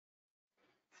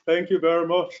Thank you very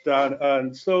much, Dan,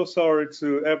 and so sorry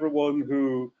to everyone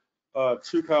who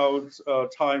took out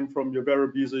time from your very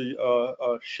busy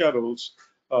schedules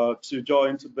to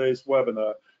join today's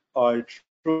webinar. I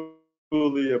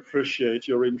truly appreciate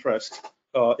your interest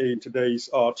in today's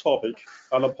topic,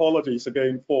 and apologies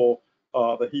again for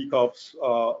the hiccups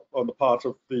on the part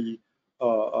of the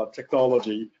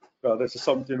technology. This is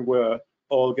something we're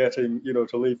all getting,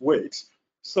 to live with.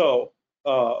 So,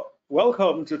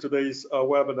 welcome to today's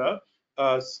webinar.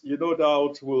 As you no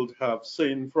doubt would have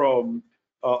seen from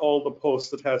all the posts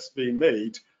that has been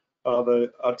made,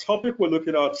 the topic we're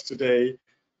looking at today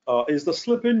is the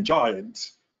sleeping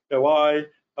giant, why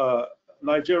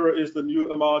Nigeria is the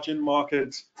new emerging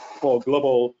market for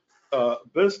global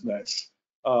business.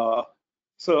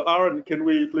 So Aaron, can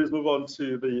we please move on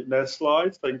to the next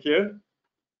slide? Thank you.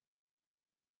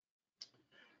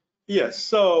 Yes,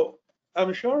 so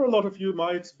I'm sure a lot of you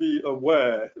might be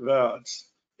aware that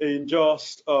in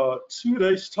just 2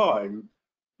 days' time,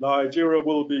 Nigeria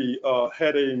will be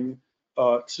heading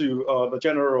to the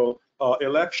general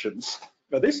elections.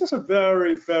 Now, this is a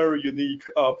very, very unique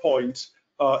point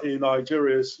in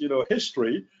Nigeria's,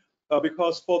 history,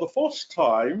 because for the first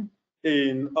time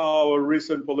in our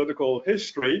recent political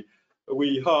history,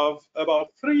 we have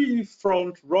about 3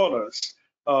 front runners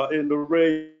in the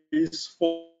race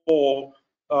for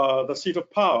the seat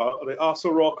of power, the Aso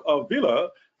Rock Villa,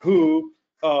 who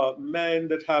men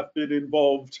that have been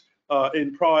involved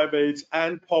in private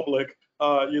and public,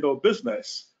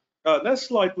 business. Next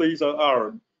slide, please,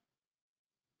 Aaron.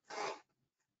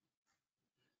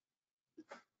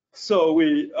 So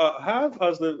we have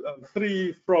as the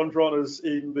 3 front runners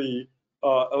in the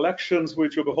elections,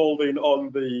 which will be holding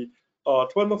on the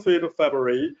 25th of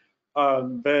February,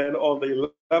 and then on the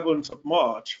 11th of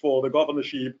March for the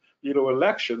governorship,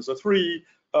 elections. The 3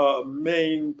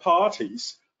 main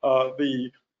parties.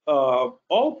 The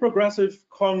All Progressive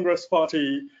Congress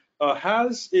Party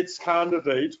has its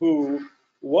candidate who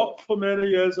worked for many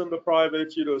years in the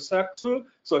private, sector.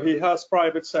 So he has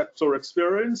private sector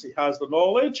experience. He has the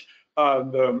knowledge.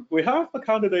 And we have the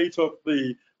candidate of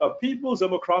the People's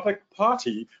Democratic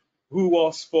Party, who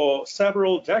was for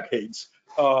several decades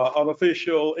an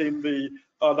official in the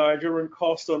Nigerian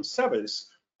Customs Service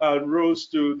and rose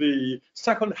to the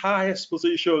 2nd highest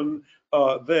position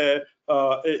there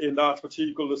in that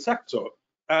particular sector.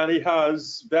 And he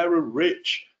has very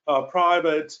rich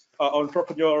private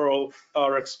entrepreneurial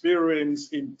experience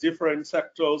in different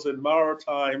sectors, in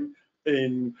maritime,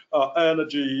 in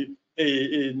energy,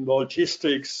 in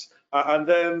logistics. And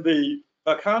then the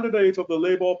candidate of the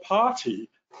Labour Party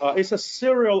is a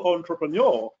serial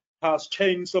entrepreneur, has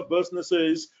chains of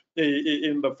businesses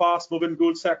in the fast-moving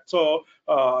goods sector,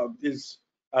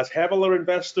 has heavily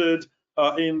invested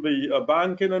in the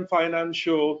banking and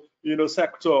financial,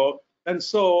 sector. And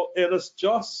so it is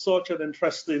just such an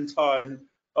interesting time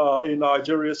in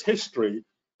Nigeria's history.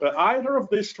 Either of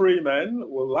these 3 men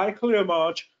will likely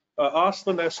emerge as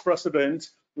the next president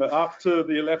after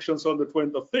the elections on the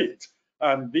 25th.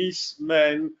 And these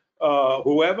men,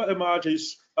 whoever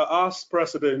emerges as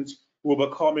president, will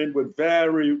be coming with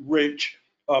very rich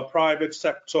private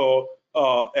sector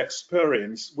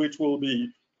experience, which will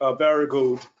be very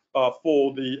good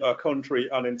for the country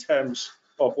and in terms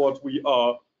of what we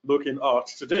are looking at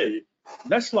today.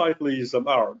 Next slide, please,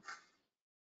 Aaron.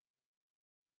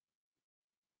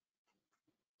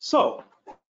 So,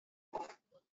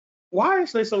 why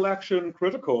is this election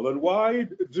critical, and why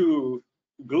do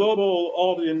global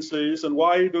audiences, and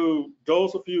why do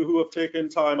those of you who have taken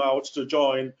time out to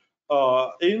join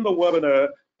in the webinar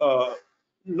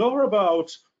know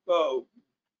about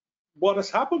what is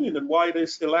happening and why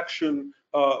this election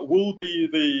will be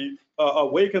the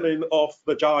awakening of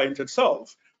the giant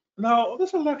itself? Now,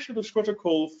 this election is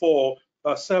critical for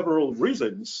several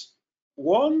reasons.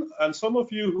 One, and some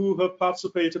of you who have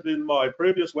participated in my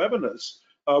previous webinars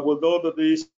will know that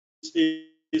this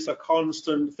is a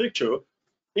constant feature.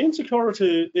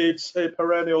 Insecurity is a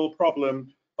perennial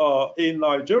problem in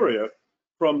Nigeria,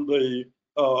 from the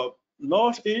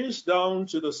northeast down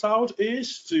to the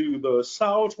southeast to the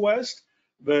southwest.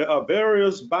 There are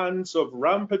various bands of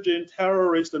rampaging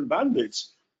terrorists and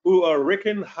bandits who are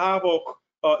wreaking havoc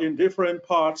in different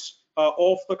parts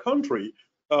of the country.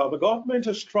 The government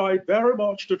has tried very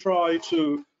much to try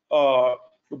to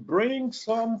bring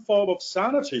some form of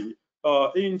sanity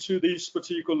into this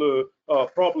particular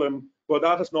problem, but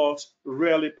that has not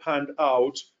really panned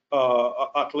out,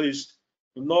 at least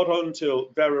not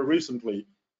until very recently.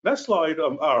 Next slide,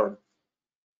 Aaron.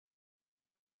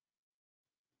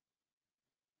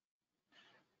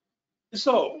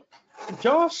 So,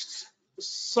 just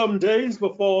some days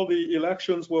before the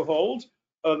elections were held,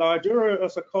 Nigeria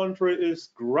as a country is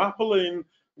grappling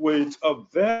with a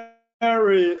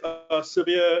very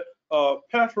severe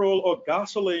petrol or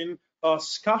gasoline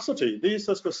scarcity. This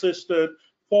has persisted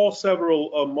for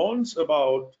several months,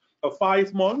 about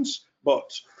 5 months,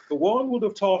 but one would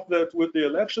have thought that with the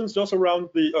elections just around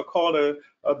the corner,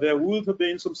 there would have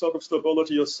been some sort of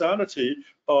stability or sanity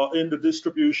in the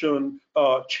distribution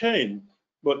chain.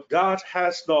 But that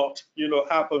has not,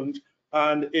 happened,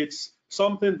 and it's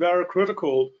something very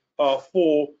critical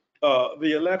for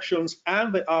the elections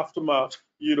and the aftermath,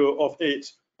 of it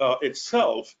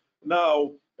itself.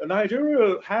 Now,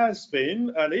 Nigeria has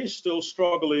been and is still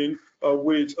struggling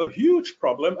with a huge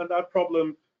problem, and that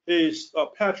problem is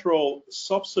petrol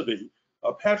subsidy.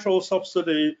 Petrol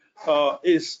subsidy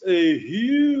is a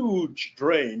huge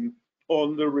drain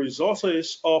on the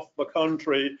resources of the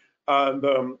country. And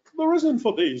the reason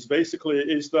for this basically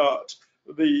is that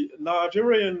the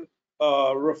Nigerian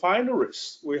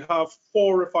refineries, we have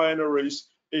 4 refineries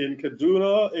in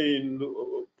Kaduna, in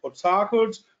Port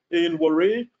Harcourt, in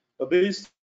Warri. These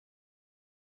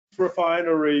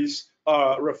refineries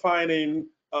are refining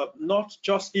not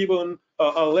just even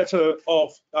a liter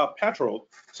of petrol.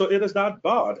 So it is that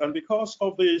bad. And because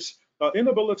of this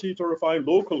inability to refine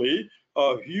locally,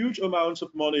 huge amounts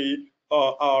of money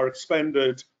are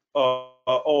expended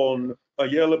on a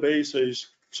yearly basis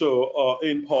to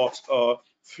import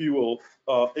fuel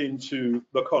into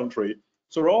the country.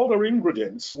 So all the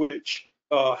ingredients which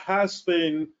has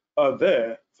been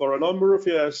there for a number of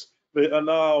years, they are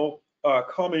now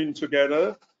coming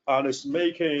together, and is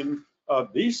making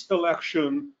this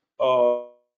election to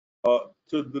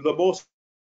the most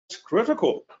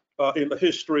critical in the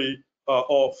history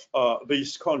of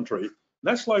this country.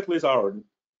 Next slide, please, Aaron.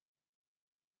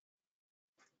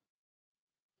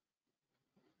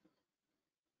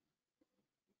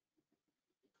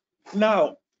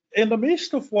 Now, in the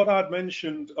midst of what I'd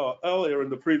mentioned earlier in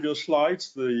the previous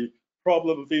slides, the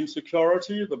problem of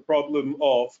insecurity, the problem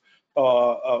of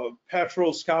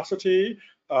petrol scarcity,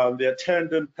 the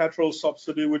attendant petrol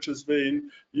subsidy, which has been,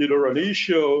 an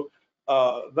issue,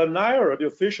 the naira, the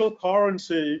official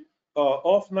currency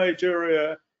of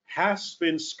Nigeria, has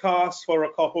been scarce for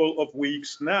a couple of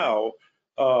weeks now.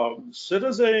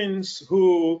 Citizens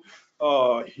who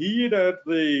heeded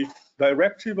the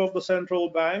directive of the central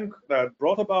bank that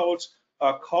brought about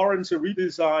a currency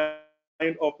redesign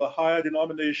of the higher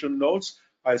denomination notes,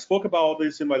 I spoke about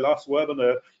this in my last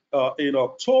webinar in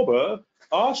October,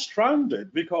 are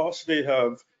stranded because they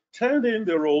have turned in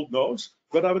their old notes,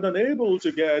 but have been unable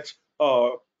to get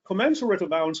commensurate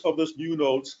amounts of those new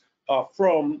notes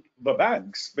from the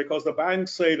banks, because the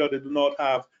banks say that they do not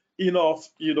have enough,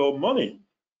 money.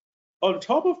 On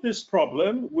top of this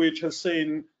problem, which has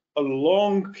seen a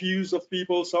long queues of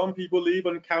people, some people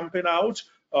even camping out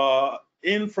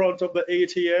in front of the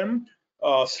ATM,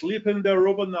 sleeping there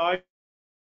overnight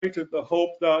in the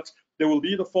hope that they will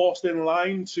be the first in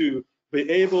line to be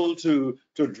able to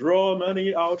draw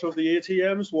money out of the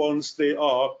ATMs once they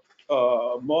are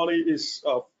money is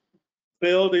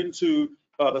filled into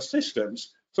the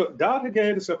systems. So that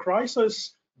again is a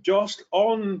crisis just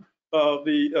on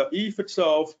the eve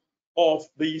itself of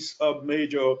these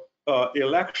major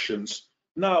elections.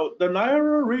 Now, the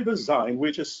Naira redesign,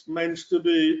 which is meant to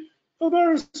be a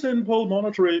very simple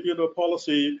monetary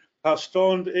policy, has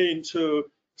turned into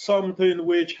something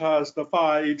which has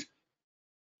defied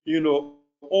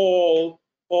all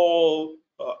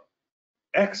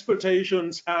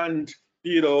expectations and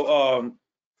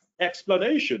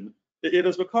explanation. It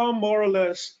has become more or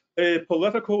less a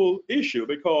political issue,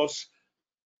 because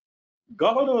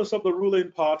governors of the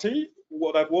ruling party,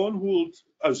 that one would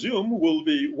assume will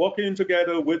be working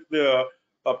together with their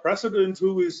president,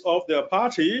 who is of their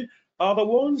party, are the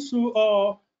ones who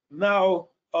are now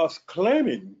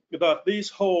claiming that this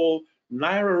whole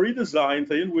Naira redesign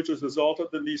thing, which has resulted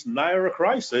in this Naira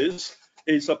crisis,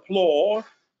 is a ploy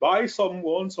by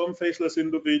someone, some faceless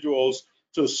individuals,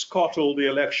 to scuttle the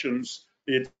elections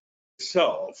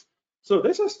itself. So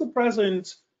this is the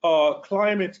present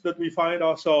climate that we find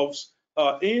ourselves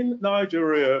in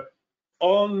Nigeria,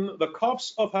 on the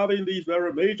cusp of having these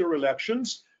very major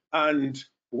elections. And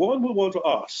one will want to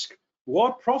ask,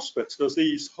 what prospects does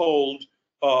these hold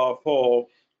for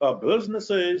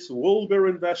businesses, will-be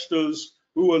investors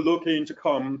who are looking to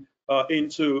come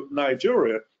into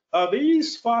Nigeria? Are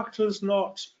these factors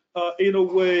not in a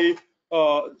way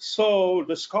so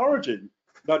discouraging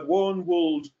that one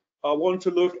would want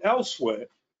to look elsewhere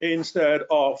instead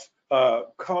of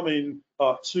coming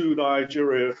to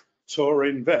Nigeria to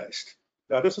invest?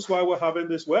 Now, this is why we're having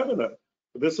this webinar.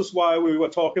 This is why we were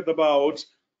talking about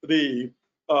the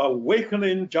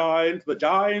awakening giant, the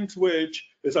giant which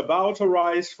is about to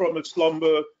rise from its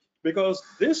slumber, because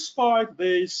despite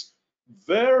these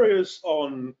various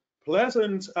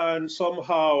unpleasant and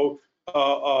somehow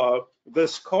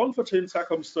discomforting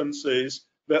circumstances,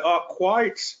 there are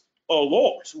quite a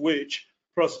lot which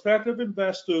prospective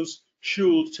investors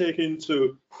should take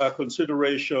into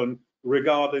consideration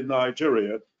regarding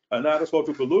Nigeria. And that is what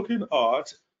we'll be looking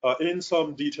at in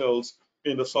some details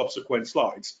in the subsequent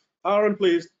slides. Aaron,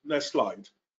 please, next slide.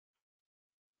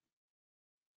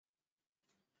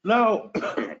 Now,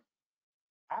 I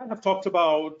have talked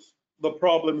about the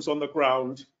problems on the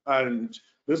ground, and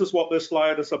this is what this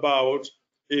slide is about.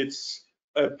 It's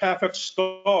a perfect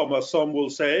storm, as some will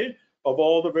say, of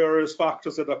all the various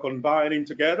factors that are combining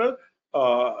together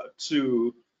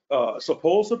to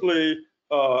supposedly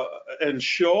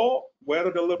ensure,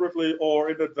 whether deliberately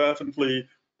or inadvertently,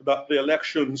 that the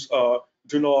elections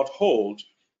do not hold.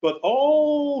 But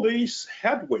all these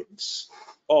headwinds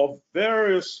of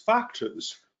various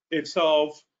factors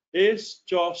itself is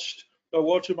just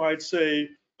what you might say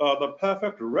the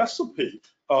perfect recipe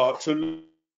to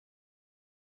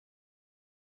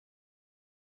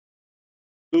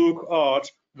look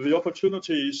at the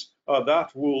opportunities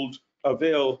that would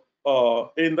avail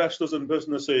investors and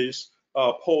businesses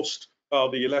post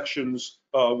the elections,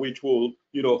 which will,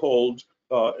 hold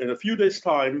in a few days'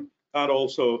 time, and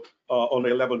also on the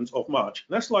 11th of March.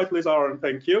 Next slide, please, Aaron.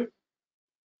 Thank you.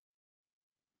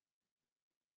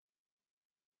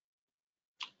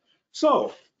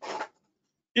 So,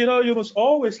 you must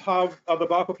always have at the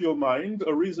back of your mind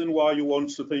a reason why you want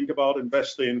to think about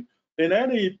investing in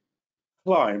any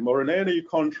clime or in any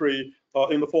country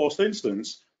in the first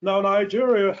instance. Now,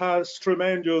 Nigeria has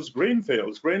tremendous green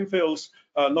fields. Green fields,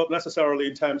 not necessarily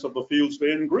in terms of the fields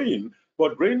being green,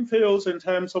 but green fields in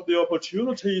terms of the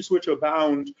opportunities which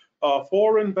abound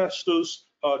for investors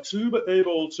to be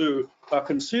able to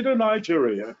consider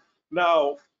Nigeria.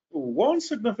 Now, one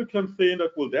significant thing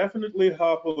that will definitely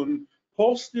happen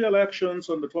post the elections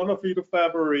on the 25th of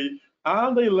February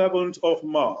and the 11th of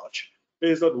March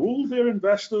is that will be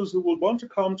investors who will want to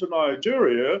come to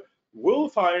Nigeria will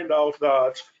find out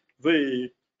that the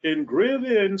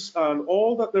ingredients and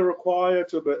all that they require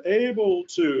to be able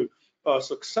to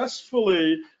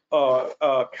successfully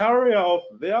carry out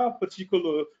their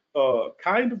particular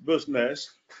kind of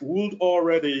business would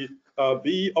already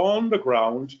be on the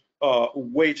ground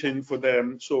waiting for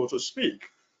them, so to speak.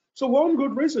 So one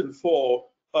good reason for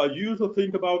you to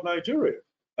think about Nigeria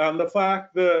and the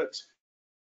fact that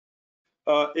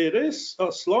it is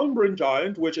a slumbering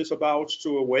giant which is about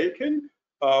to awaken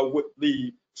with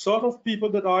the sort of people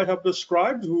that I have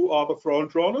described who are the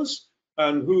front runners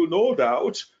and who no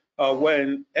doubt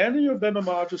when any of them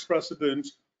emerges president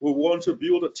will want to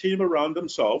build a team around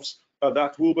themselves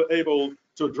that will be able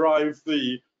to drive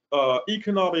the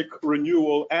economic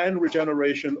renewal and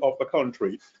regeneration of the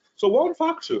country. So one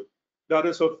factor that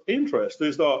is of interest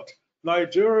is that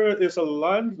Nigeria is a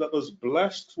land that is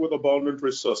blessed with abundant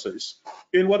resources.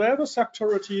 In whatever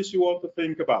sector it is you want to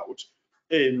think about,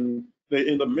 in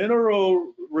the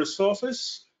mineral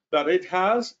resources that it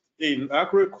has, in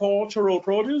agricultural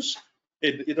produce,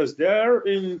 it is there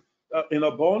in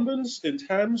abundance in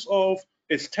terms of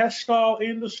its textile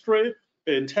industry,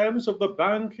 in terms of the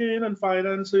banking and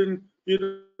financing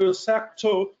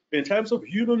sector, in terms of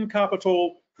human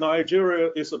capital.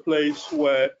 Nigeria is a place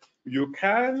where you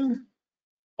can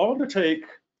undertake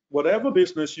whatever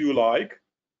business you like,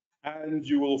 and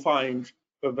you will find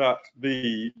that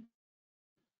the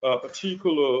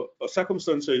particular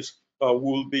circumstances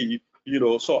will be,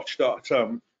 such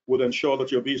that would ensure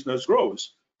that your business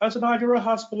grows. And so Nigeria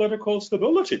has political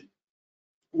stability,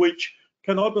 which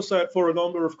cannot be said for a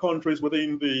number of countries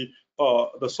within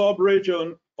the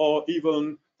sub-region or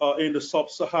even in the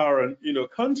sub-Saharan,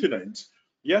 continent.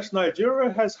 Yes,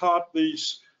 Nigeria has had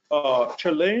this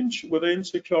challenge with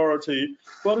insecurity,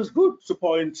 but it's good to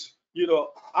point,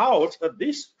 out at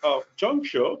this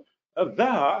juncture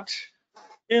that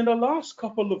in the last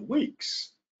couple of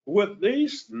weeks, with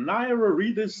this Naira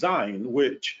redesign,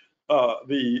 which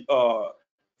the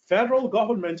federal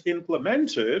government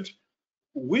implemented,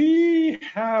 we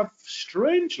have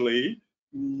strangely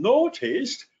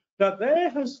noticed that there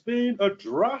has been a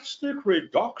drastic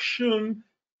reduction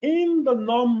in the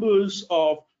numbers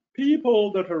of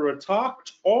people that are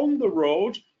attacked on the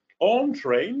road, on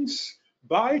trains,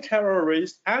 by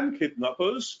terrorists and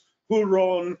kidnappers who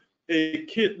run a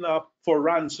kidnap for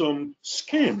ransom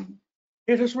scheme.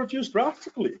 It has reduced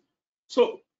drastically.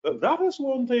 So that is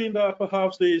one thing that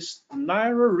perhaps this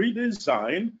Naira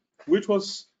redesign, which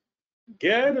was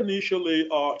geared initially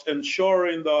at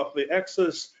ensuring that the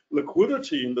excess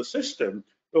liquidity in the system,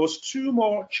 there was too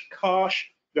much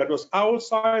cash that was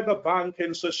outside the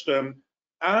banking system,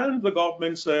 and the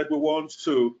government said, we want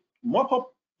to mop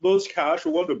up those cash,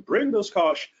 we want to bring those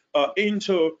cash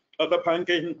into the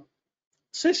banking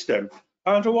system,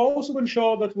 and to also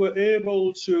ensure that we're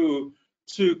able to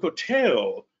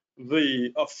curtail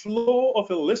the flow of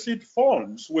illicit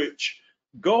funds which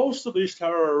goes to these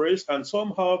terrorists, and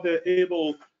somehow they're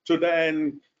able to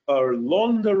then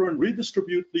launder and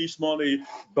redistribute this money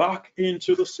back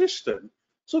into the system.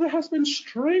 So there has been,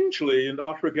 strangely in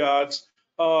that regards,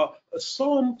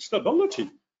 some stability.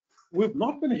 We've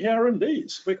not been hearing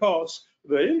this because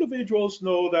the individuals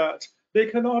know that they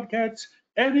cannot get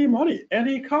any money,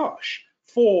 any cash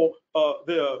for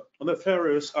their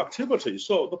nefarious activities.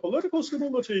 So the political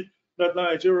stability that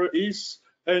Nigeria is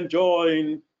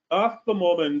enjoying at the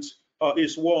moment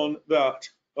is one that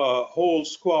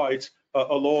holds quite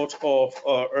a lot of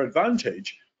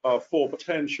advantage for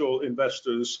potential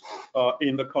investors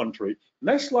in the country.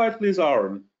 Next slide, please,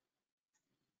 Aaron.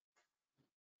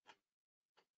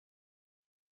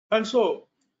 And so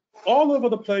all over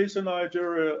the place in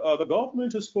Nigeria, the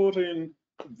government is putting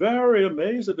very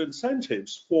amazing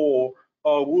incentives for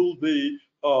will-be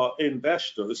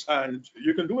investors. And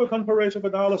you can do a comparative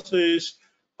analysis.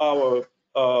 Our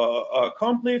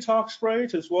company tax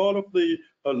rate is one of the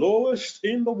lowest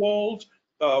in the world.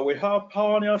 We have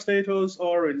pioneer status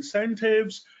or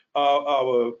incentives.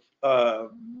 Our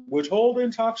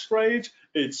withholding tax rate,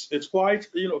 it's quite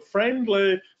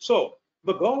friendly. So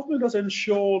the government has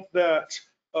ensured that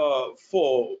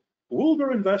for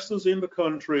wilder investors in the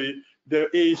country, there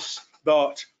is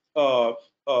that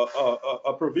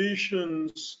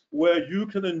provisions where you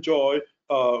can enjoy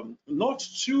not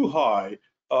too high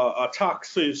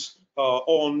taxes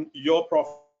on your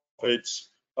profits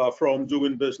from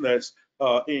doing business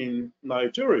in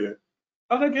Nigeria.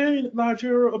 And again,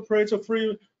 Nigeria operates a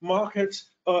free market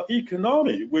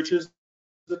economy, which is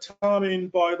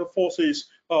determined by the forces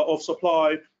of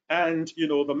supply and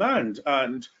demand.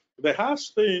 And there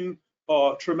has been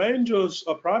tremendous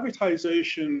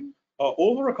privatization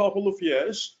over a couple of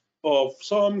years of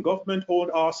some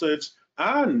government-owned assets,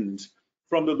 and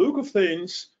from the look of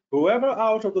things, whoever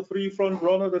out of the three front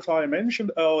runners that I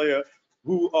mentioned earlier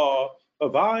who are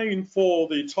vying for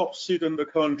the top seat in the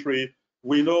country,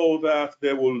 we know that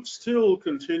there will still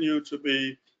continue to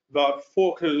be that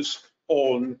focus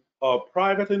on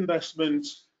private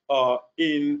investments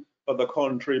in the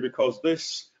country, because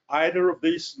either of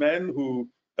these men who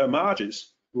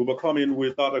emerges will be coming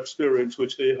with that experience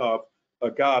which they have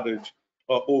gathered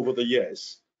over the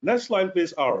years. Next slide,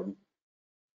 please, Aaron.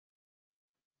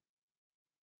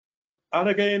 And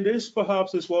again, this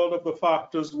perhaps is one of the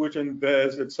factors which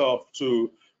endears itself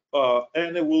to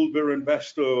any will-be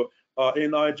investor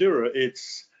in Nigeria.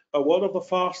 It's one of the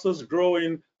fastest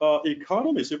growing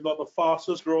economies, if not the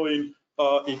fastest growing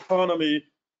economy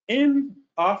in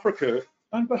Africa,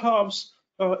 and perhaps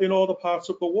in other parts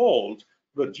of the world.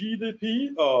 The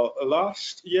GDP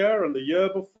last year and the year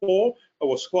before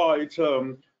was quite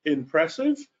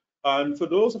impressive. And for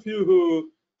those of you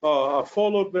who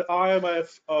followed the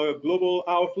IMF Global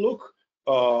Outlook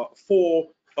for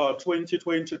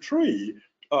 2023,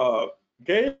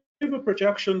 gave a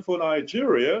projection for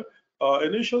Nigeria.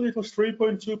 Initially, it was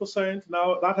 3.2%.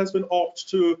 Now that has been upped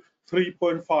to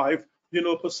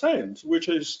 3.5%, which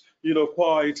is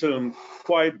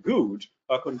quite good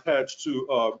compared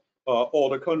to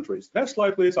other countries. Next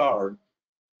slide, please, Aaron.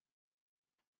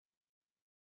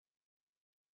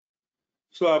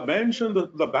 So I mentioned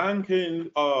the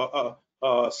banking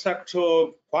sector,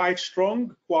 quite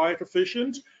strong, quite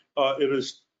efficient. It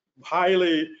is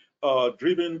highly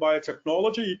driven by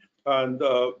technology, and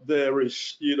there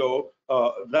is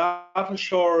that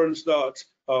assurance that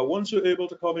once you're able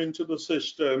to come into the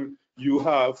system, you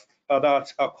have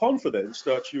that confidence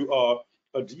that you are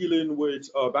dealing with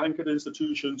banking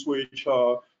institutions which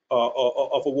are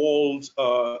of a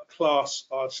world-class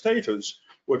status,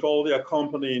 with all the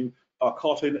accompanying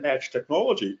cutting-edge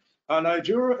technology. And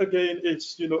Nigeria, again,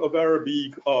 it's a very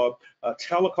big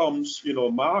telecoms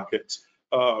market.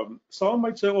 Some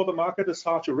might say, "Oh, the market is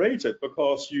saturated,"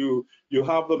 because you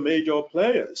have the major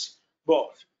players,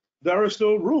 but there is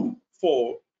still room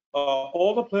for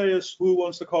all the players who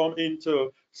wants to come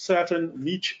into certain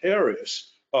niche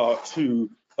areas to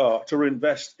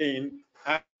invest in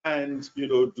and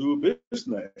do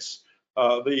business.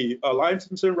 The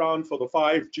licensing round for the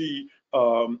 5G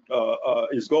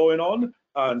is going on,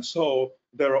 and so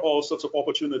there are all sorts of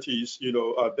opportunities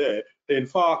there. In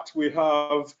fact, we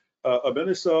have a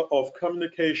Minister of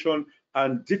Communication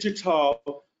and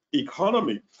digital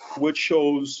economy, which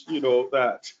shows,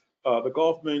 that the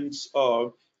government's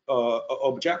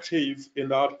objective in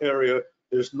that area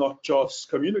is not just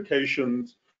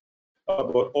communications,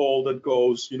 but all that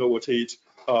goes, with it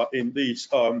in this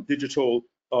digital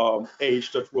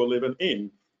age that we're living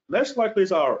in. Next slide,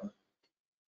 please, Aaron.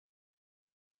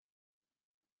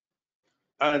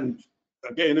 And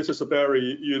again, this is a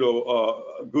very,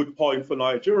 good point for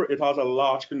Nigeria. It has a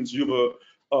large consumer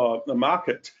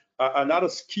market, and that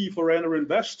is key for any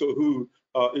investor who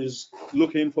is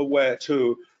looking for where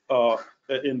to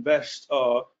invest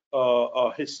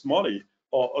his money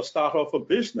or start off a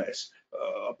business.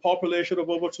 A population of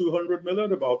over 200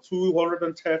 million, about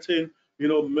 213,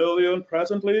 million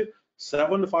presently.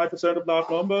 75% of that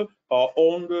number are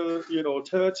under,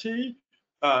 30,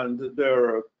 and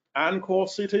there anchor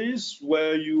cities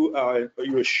where you are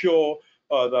sure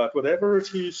that whatever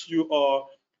it is you are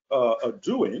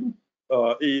doing,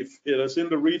 if it is in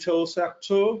the retail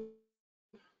sector,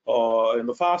 in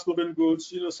the fast-moving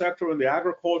goods sector, in the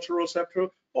agricultural sector,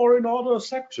 or in other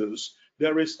sectors,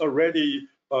 there is already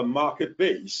a market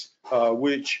base,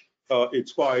 which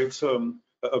it's quite a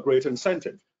great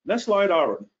incentive. Next slide,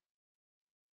 Aaron.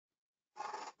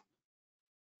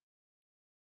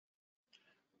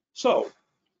 So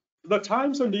the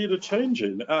times indeed are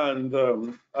changing, and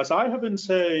as I have been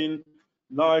saying,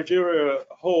 Nigeria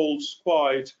holds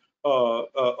quite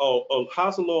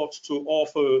has a lot to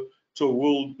offer to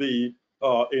will-be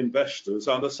investors,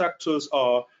 and the sectors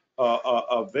are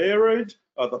varied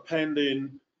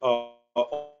depending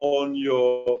on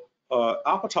your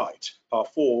appetite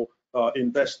for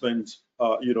investment,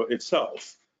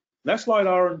 itself. Next slide,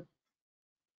 Aaron.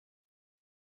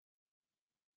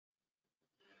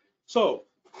 So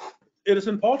it is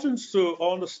important to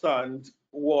understand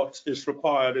what is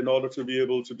required in order to be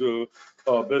able to do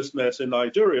business in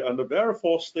Nigeria. And the very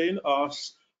first thing,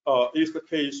 as is the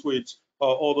case with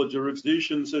other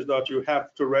jurisdictions, is that you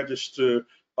have to register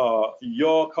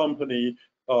your company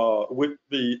with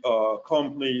the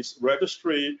company's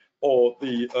registry or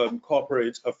the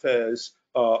Corporate Affairs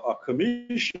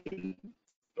Commission.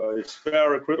 It's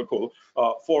very critical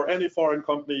for any foreign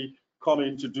company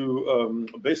coming to do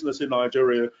business in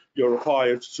Nigeria. You're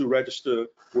required to register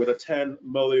with a 10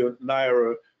 million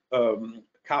naira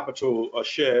capital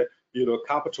share,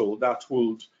 capital that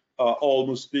would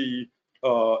almost be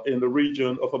in the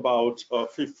region of about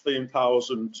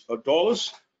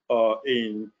 $15,000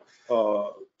 in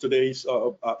today's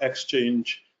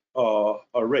exchange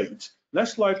rate.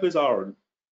 Next slide, please, Aaron.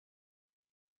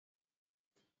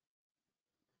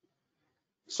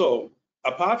 So,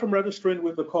 apart from registering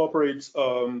with the Corporate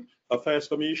Affairs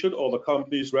Commission or the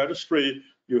company's registry,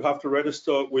 you have to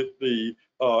register with the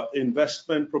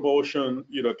Investment Promotion,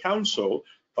 Council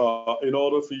in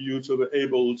order for you to be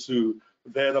able to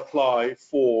then apply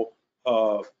for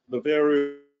the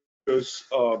various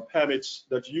permits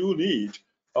that you need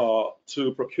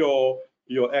to procure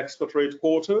your export rate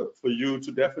quota for you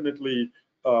to definitely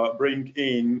bring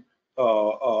in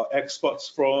experts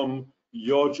from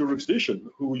your jurisdiction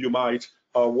who you might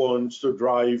want to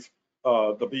drive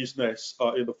the business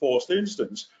in the first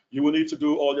instance. You will need to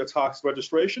do all your tax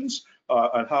registrations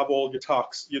and have all your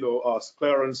tax,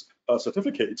 clearance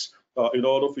certificates in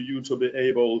order for you to be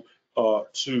able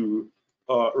to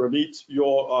remit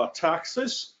your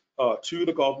taxes to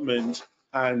the government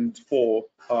and for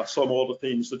some other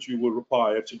things that you will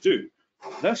require to do.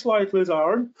 Next slide, please,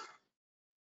 Aaron.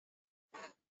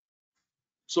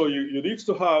 So you need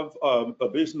to have a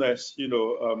business,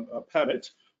 a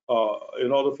permit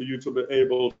in order for you to be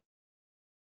able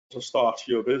to start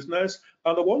your business.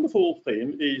 And the wonderful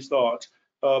thing is that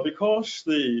because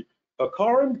the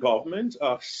current government,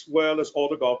 as well as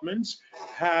other governments,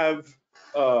 have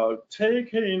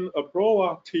taken a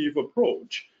proactive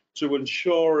approach to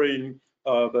ensuring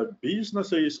that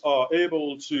businesses are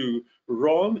able to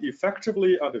run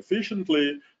effectively and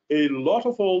efficiently, a lot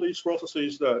of all these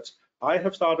processes that I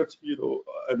have started,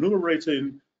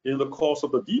 enumerating in the course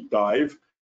of the deep dive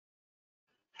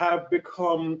have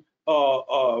become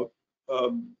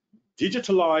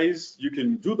digitalized. You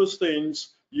can do those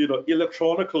things,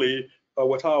 electronically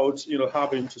without,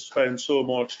 having to spend so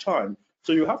much time.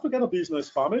 So you have to get a business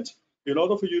permit in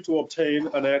order for you to obtain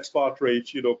an export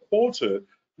rate, quota.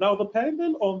 Now,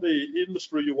 depending on the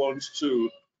industry you want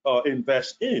to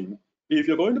invest in, if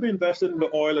you're going to be invested in the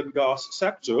oil and gas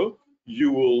sector,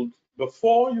 you will,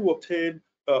 before you obtain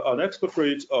an export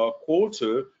rate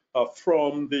quota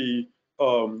from the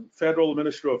Federal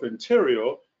Ministry of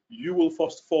Interior, you will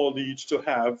first of all need to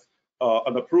have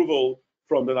an approval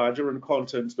from the Nigerian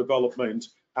Content Development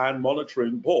and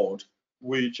Monitoring Board.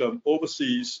 which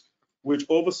oversees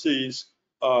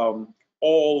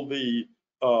all the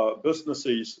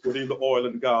businesses within the oil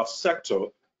and gas sector.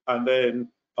 And then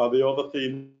the other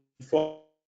thing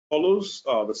follows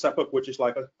the SEPOC, which is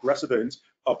like a resident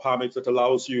permit that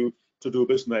allows you to do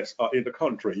business in the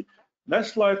country.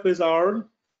 Next slide, please, Aaron.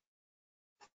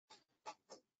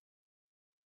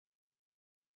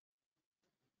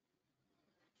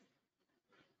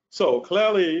 So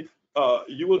clearly,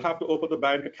 you will have to open the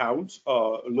bank account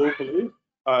locally,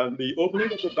 and the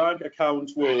opening of the bank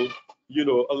account will,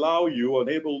 allow you,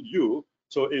 enable you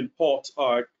to import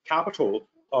capital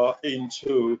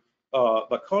into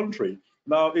the country.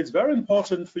 Now, it's very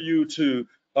important for you to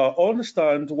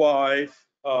understand why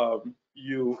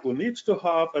you will need to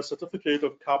have a certificate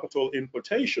of capital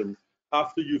importation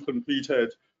after you've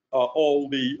completed all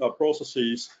the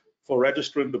processes for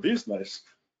registering the business.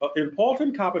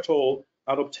 Importing capital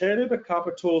and obtaining a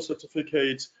capital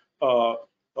certificate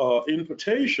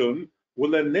importation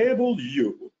will enable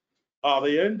you at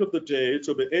the end of the day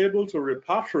to be able to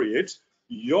repatriate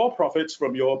your profits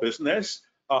from your business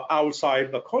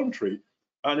outside the country.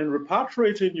 And in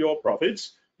repatriating your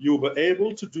profits, you'll be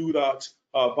able to do that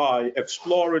by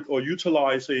exploring or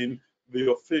utilizing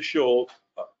the official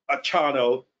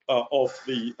channel of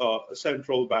the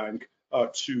central bank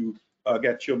to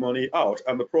get your money out.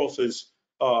 And the process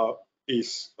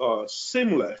is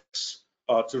seamless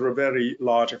to a very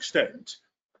large extent.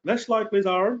 Next slide, please,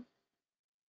 Aaron.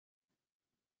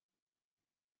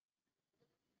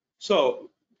 So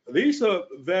these are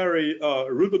very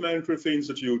rudimentary things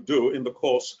that you do in the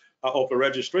course of the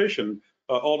registration.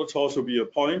 Auditors will be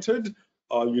appointed.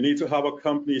 You need to have a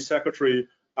company secretary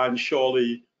and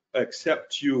surely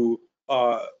accept you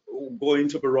going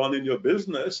to be running your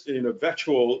business in a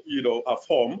virtual,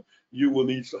 form. You will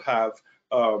need to have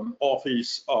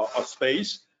office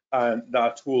space, and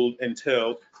that will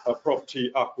entail a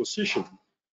property acquisition.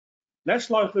 Next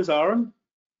slide, please, Aaron.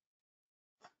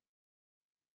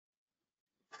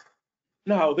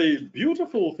 Now, the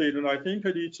beautiful thing, and I think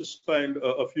I need to spend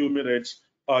a few minutes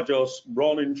just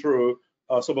running through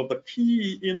some of the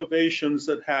key innovations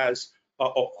that has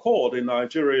occurred in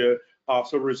Nigeria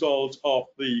as a result of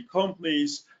the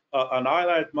Companies and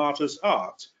Allied Matters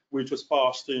Act, which was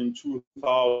passed in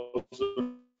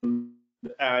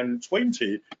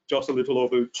 2020, just a little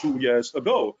over 2 years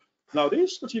ago. Now,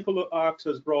 this particular act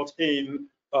has brought in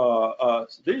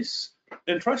this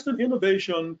interesting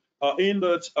innovation in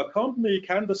that a company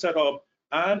can be set up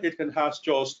and it can have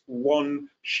just one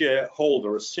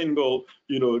shareholder, a single,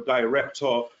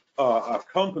 director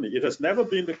company. It has never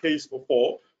been the case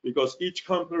before because each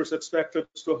company is expected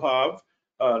to have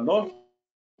not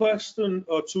less than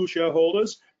 2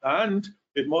 shareholders, and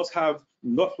it must have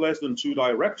not less than 2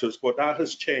 directors. But that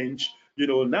has changed,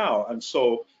 now, and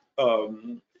so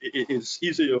it is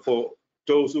easier for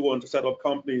those who want to set up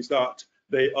companies that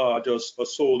they are just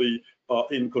solely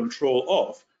in control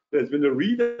of. There's been a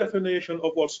redefinition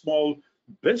of what small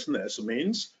business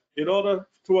means in order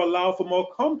to allow for more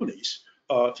companies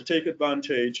to take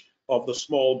advantage of the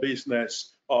small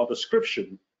business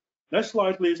description. Next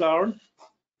slide, please, Aaron.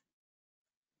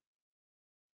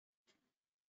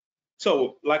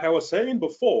 So, like I was saying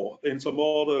before, in some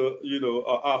other,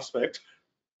 aspect,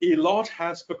 a lot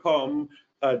has become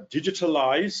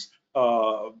digitalized.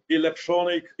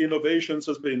 Electronic innovations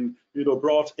has been,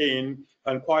 brought in,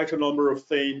 and quite a number of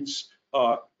things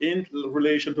in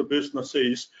relation to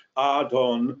businesses are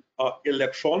done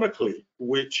electronically,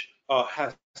 which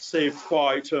has saved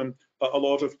quite a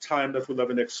lot of time that would have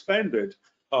been expended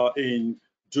in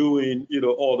doing,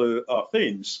 other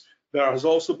things. There has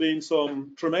also been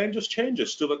some tremendous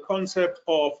changes to the concept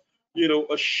of,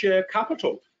 a share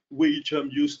capital, which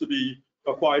used to be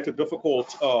quite a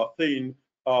difficult thing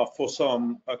for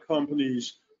some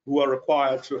companies who are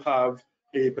required to have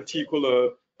a particular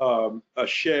a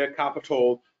share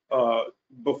capital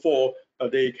before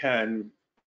they can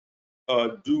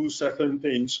do certain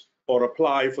things or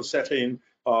apply for certain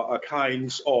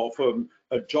kinds of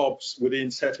jobs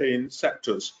within certain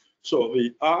sectors. So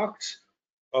the Act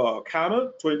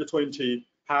CAMA 2020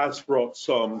 has brought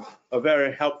some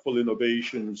very helpful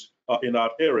innovations in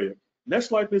that area. Next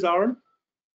slide, please, Aaron.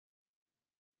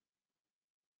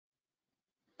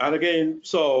 And again,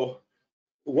 so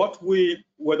what we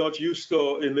were not used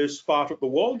to in this part of the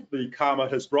world, the CAMA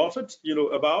has brought it,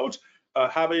 about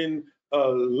having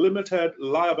limited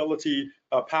liability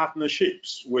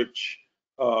partnerships, which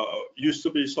used to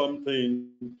be something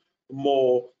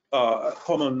more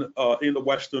common in the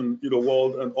Western,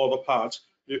 world and other parts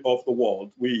of the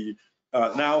world. We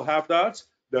now have that.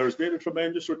 there has been a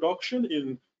tremendous reduction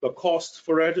in the cost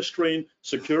for registering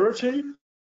security,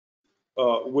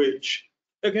 which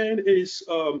again is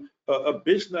a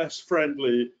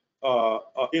business-friendly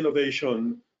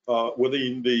innovation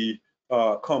within the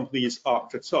company's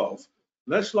act itself.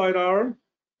 Next slide, Aaron.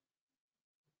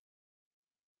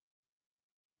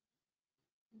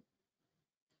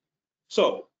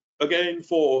 So again,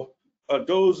 for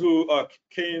those who are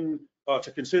keen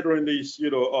to considering these,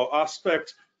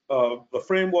 aspect, the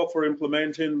framework for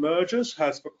implementing mergers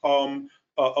has become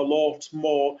a lot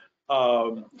more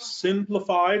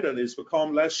simplified, and it's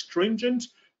become less stringent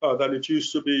than it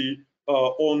used to be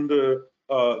under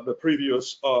the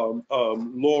previous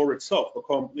law itself, the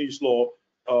company's law,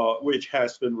 which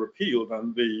has been repealed,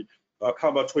 and the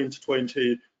CAMA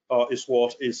 2020 is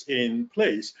what is in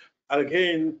place. And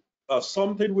again,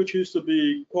 something which used to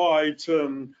be quite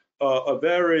a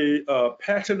very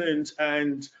pertinent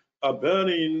and a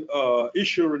burning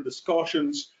issue in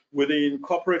discussions within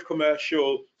corporate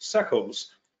commercial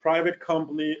circles, private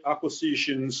company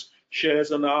acquisitions,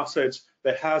 shares and assets.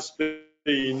 There has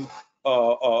been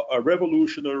a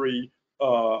revolutionary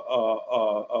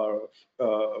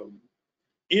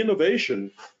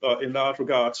innovation in that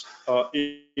regard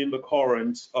in the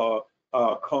current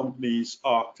company's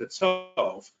act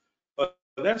itself.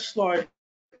 Next slide,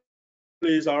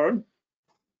 please, Aaron.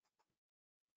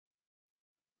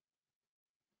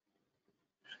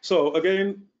 So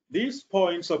again, these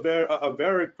points are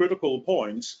very critical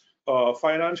points.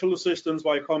 Financial assistance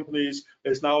by companies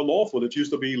is now lawful. It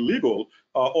used to be illegal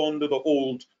under the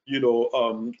old,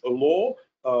 law.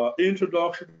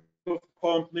 Introduction of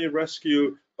company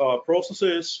rescue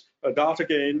processes. That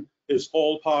again is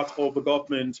all part of the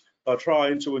government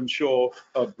trying to ensure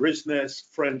a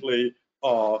business-friendly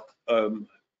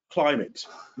climate.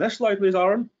 Next slide, please,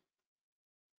 Aaron.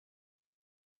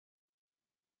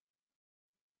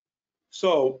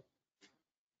 So,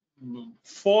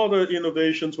 further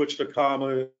innovations which the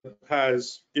CAMA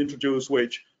has introduced,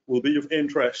 which will be of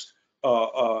interest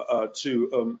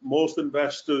to most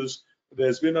investors.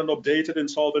 There's been an updated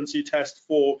insolvency test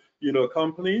for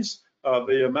companies.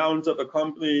 The amount that the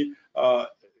company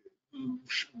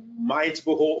might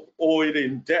be owed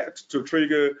in debt to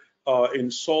trigger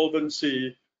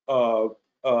insolvency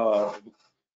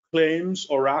claims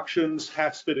or actions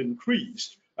has been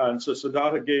increased, and so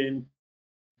that again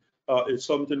is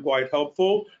something quite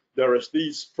helpful. There is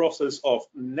this process of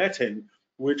netting,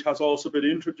 which has also been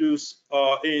introduced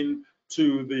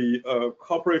into the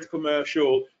corporate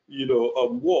commercial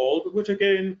world, which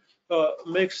again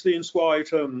makes things quite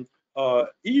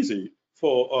easy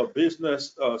for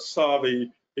business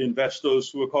savvy investors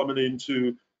who are coming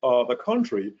into the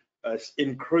country.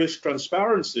 Increased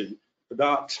transparency,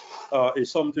 that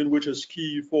is something which is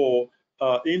key for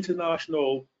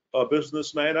international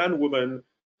businessmen and women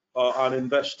and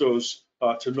investors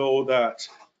to know that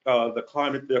the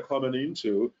climate they're coming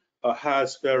into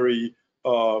has very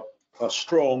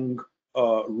strong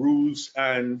rules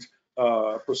and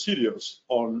procedures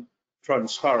on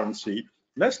transparency.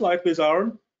 Next slide, please,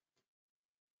 Aaron.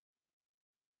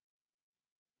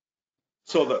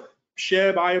 So the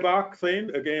share buyback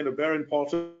thing, again, a very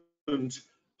important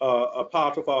a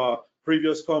part of our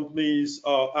previous companies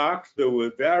act. There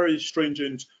were very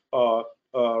stringent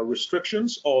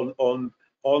restrictions on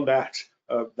that.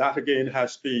 That again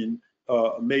has been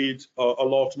made a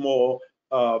lot more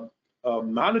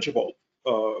manageable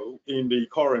in the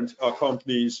current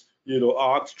companies.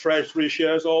 Act. Treasury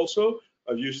shares also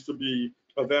used to be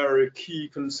a very key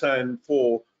concern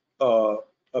for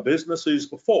businesses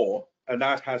before, and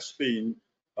that has been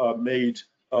made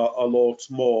a lot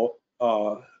more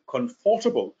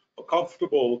comfortable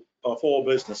for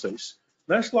businesses.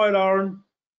 Next slide, Aaron.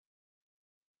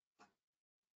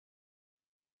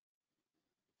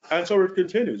 And so it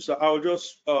continues. So I'll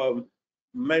just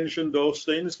mention those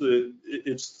things.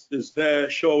 It's there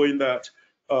showing that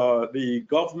the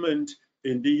government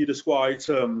indeed is quite,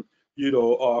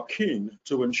 keen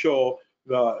to ensure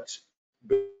that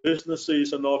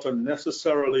businesses are not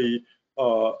unnecessarily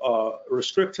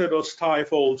restricted or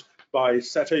stifled by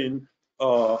setting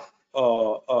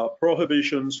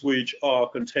prohibitions which are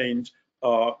contained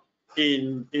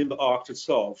in the Act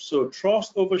itself. So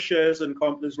trust over shares in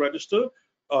companies registered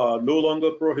no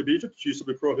longer prohibited. It used to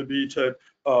be prohibited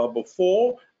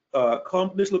before.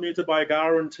 Companies limited by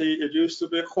guarantee, it used to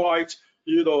be quite,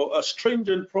 a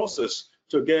stringent process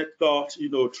to get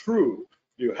that, through.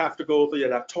 You have to go to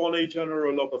the Attorney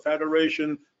General of the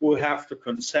Federation, who have to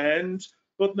consent.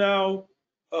 But now,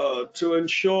 to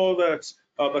ensure that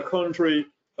the country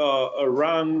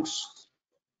ranks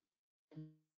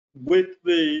with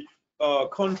the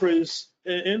countries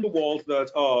in the world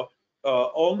that are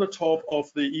on the top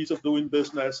of the ease of doing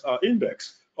business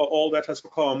index. All that has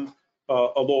become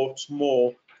a lot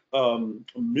more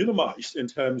minimized in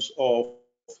terms of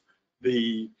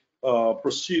the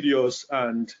procedures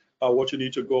and what you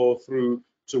need to go through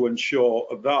to ensure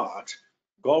that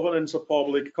governance of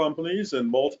public companies and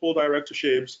multiple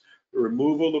directorships,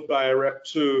 removal of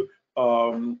director,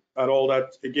 and all that,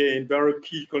 again, very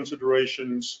key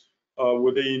considerations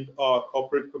within our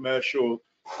corporate commercial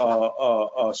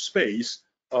space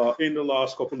in the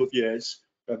last couple of years.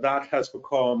 That has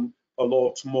become a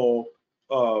lot more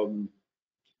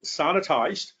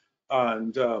sanitized,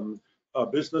 and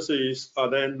businesses are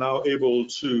then now able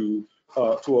to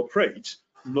operate,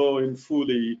 knowing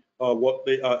fully what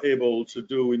they are able to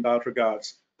do in that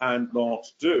regards and not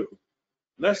do.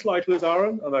 Next slide, please,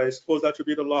 Aaron, and I suppose that should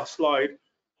be the last slide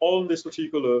on this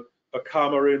particular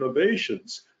camera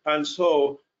innovations. And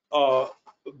so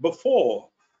before,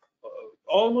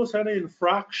 almost any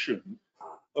infraction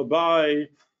by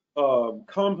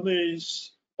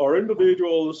companies or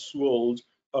individuals will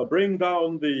bring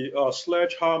down the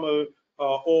sledgehammer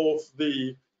of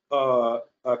the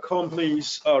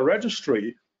company's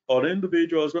registry on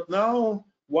individuals. But now,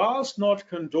 whilst not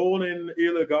condoning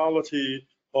illegality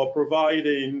or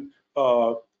providing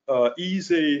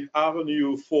easy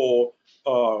avenue for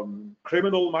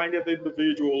criminal-minded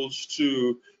individuals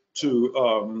to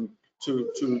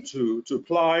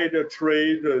ply their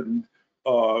trade and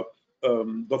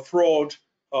the fraud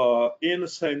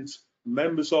innocent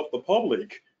members of the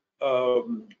public,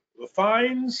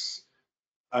 fines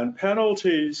and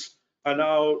penalties are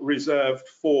now reserved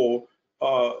for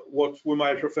what we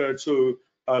might refer to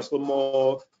as the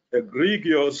more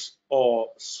egregious or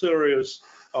serious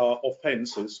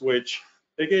offenses, which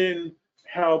again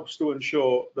helps to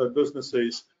ensure that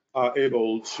businesses are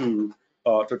able to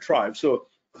thrive. So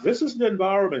this is the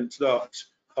environment that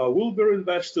Wilbur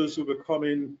investors will be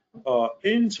coming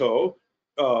into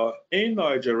in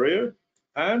Nigeria,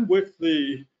 and with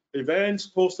the events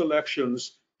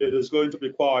post-elections, it is going to be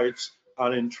quite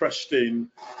an interesting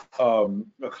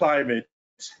climate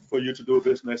for you to do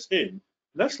business in.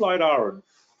 Next slide, Aaron.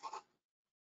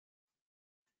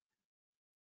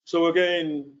 So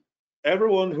again,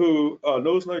 everyone who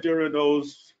knows Nigeria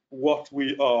knows what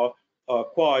we are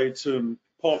quite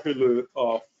popular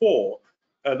for,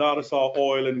 and that is our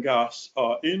oil and gas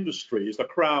industry. It's the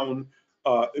crown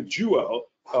jewel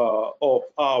of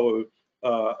our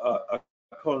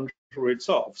country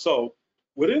itself. So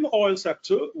within the oil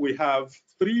sector, we have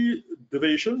three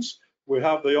divisions. We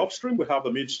have the upstream, we have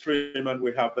the midstream, and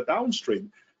we have the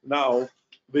downstream. Now,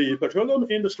 the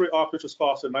Petroleum Industry Act, which was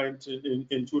passed in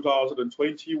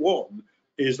 2021,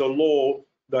 is a law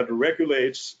that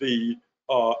regulates the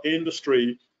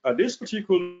industry. And this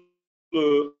particular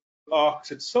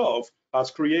act itself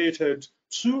has created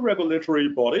two regulatory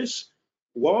bodies.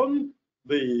 One,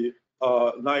 the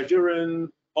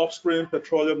Nigerian Upstream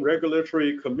Petroleum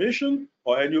Regulatory Commission,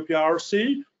 or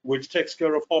NUPRC, which takes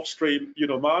care of upstream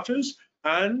matters,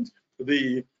 and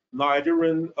the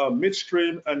Nigerian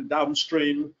Midstream and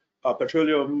Downstream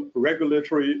Petroleum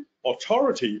Regulatory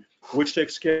Authority, which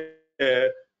takes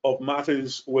care of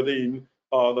matters within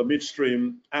the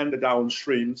midstream and the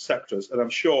downstream sectors. And I'm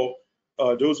sure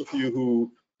those of you who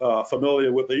are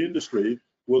familiar with the industry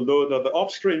will know that the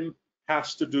upstream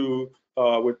has to do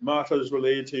with matters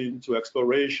relating to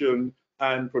exploration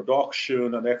and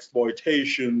production and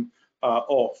exploitation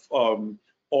of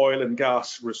oil and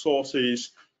gas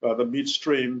resources. The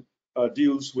midstream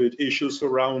deals with issues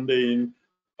surrounding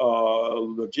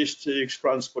logistics,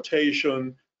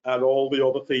 transportation, and all the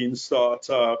other things that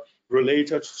are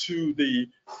related to the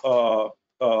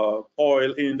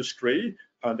oil industry.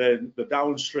 And then the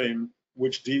downstream,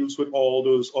 which deals with all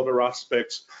those other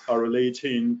aspects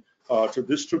relating to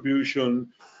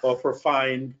distribution of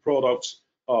refined products,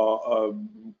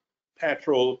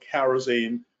 petrol,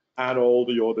 kerosene, and all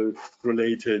the other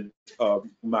related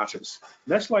matters.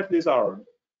 Next slide, please, Aaron.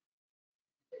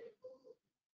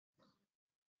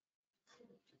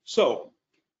 So,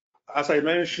 as I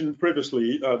mentioned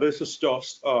previously, this is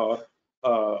just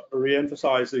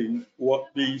re-emphasizing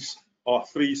what these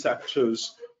three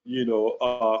sectors,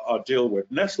 deal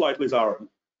with. Next slide, please, Aaron.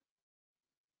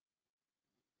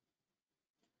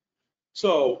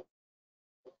 So,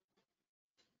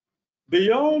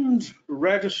 beyond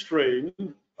registering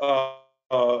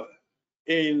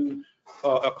in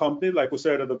a company, like we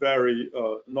said at the very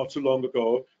not too long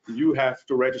ago, you have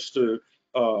to register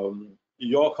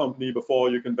your company before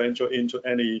you can venture into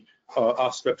any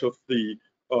aspect of the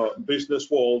business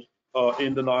world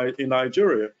in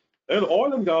Nigeria. In the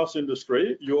oil and gas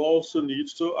industry, you also need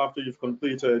to, after you've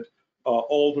completed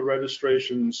all the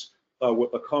registrations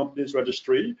with the company's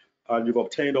registry, and you've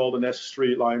obtained all the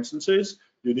necessary licenses,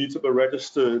 you need to be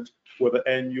registered with the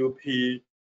NUPRC.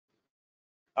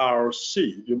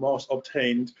 You must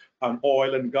obtain an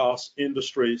oil and gas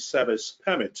industry service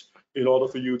permit in order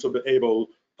for you to be able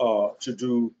to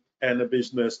do any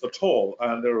business at all.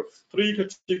 And there are three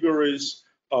categories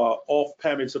of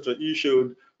permits that are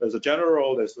issued. There's a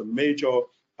general, there's the major,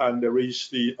 and there is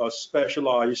the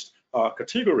specialized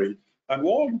category. And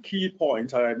one key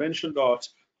point, I mentioned that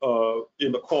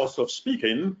in the course of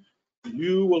speaking,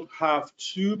 you will have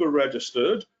to be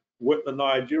registered with the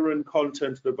Nigerian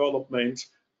Content Development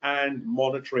and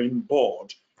Monitoring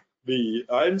Board. The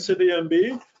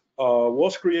NCDMB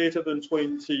was created in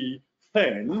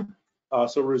 2010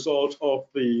 as a result of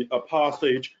the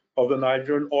passage of the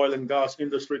Nigerian Oil and Gas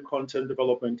Industry Content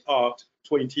Development Act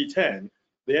 2010.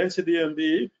 The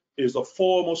NCDMB is the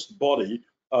foremost body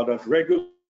that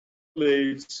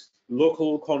regulates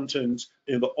local content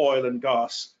in the oil and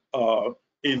gas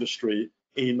industry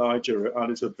in Nigeria,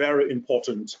 and it's a very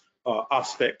important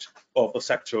aspect of the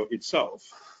sector itself.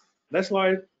 Next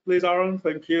slide, please, Aaron.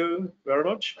 Thank you very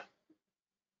much.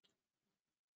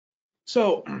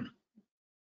 So,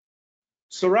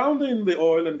 surrounding the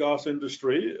oil and gas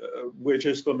industry, which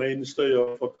is the mainstay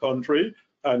of a country,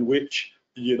 and which,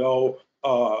 you know,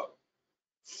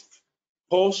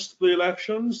 post the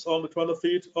elections on the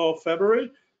 25th of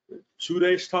February, 2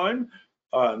 days' time,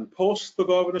 and post the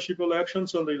governorship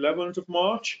elections on the 11th of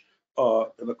March,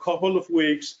 in a couple of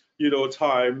weeks, you know,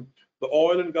 time, the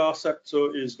oil and gas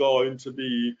sector is going to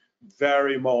be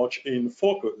very much in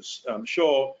focus. I'm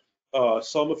sure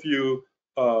some of you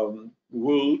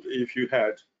would, if you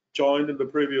had joined in the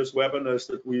previous webinars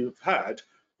that we've had,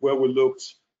 where we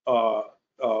looked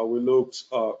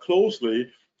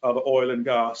closely at the oil and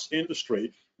gas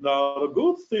industry. Now, the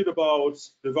good thing about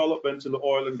development in the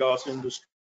oil and gas industry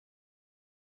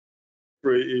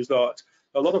is that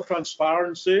a lot of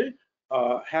transparency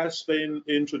has been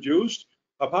introduced.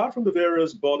 Apart from the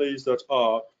various bodies that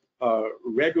are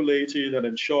regulating and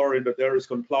ensuring that there is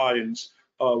compliance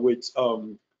with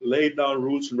laid down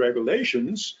rules and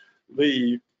regulations,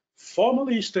 the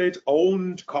formerly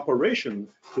state-owned corporation,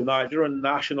 the Nigerian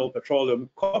National Petroleum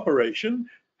Corporation,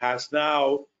 has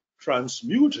now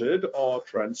transmuted or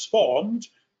transformed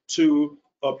to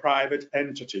a private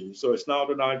entity. So it's now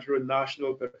the Nigerian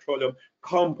National Petroleum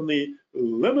Company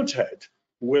Limited,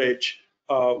 which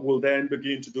will then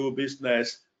begin to do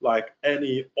business like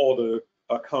any other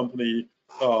company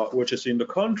which is in the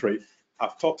country.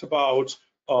 I've talked about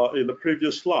in the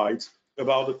previous slides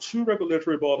about the two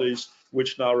regulatory bodies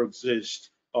which now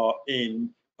exist in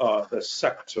the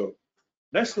sector.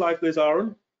 Next slide, please,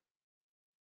 Aaron.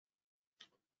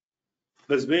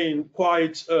 There's been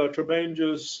quite a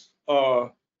tremendous a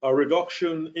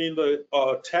reduction in the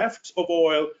theft of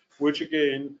oil, which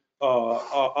again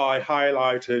I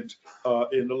highlighted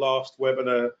in the last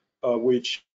webinar,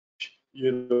 which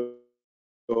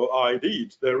I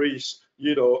did. There is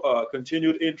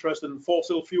continued interest in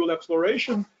fossil fuel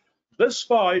exploration,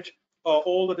 despite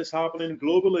all that is happening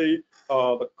globally.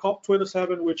 The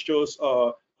COP27, which just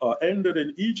ended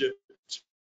in Egypt.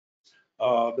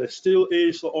 There still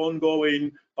is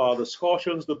ongoing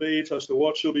discussions, debate as to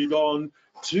what should be done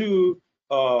to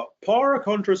poorer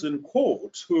countries, in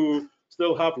quotes, who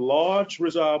still have large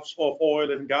reserves of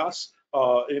oil and gas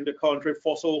in the country,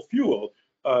 fossil fuel,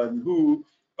 and who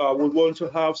would want to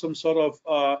have some sort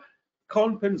of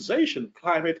compensation,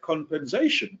 climate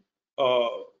compensation,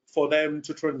 for them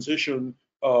to transition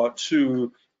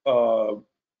to the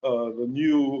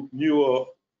newer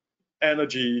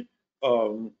energy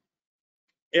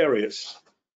areas.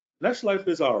 Next slide,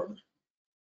 please, Aaron.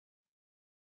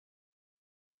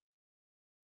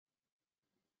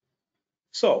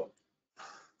 So,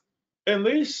 in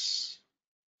this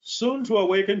soon to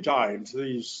awaken giant,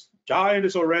 this giant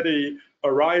is already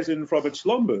arising from its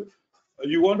slumber.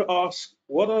 You want to ask,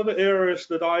 what are the areas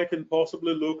that I can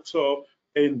possibly look to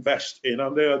invest in?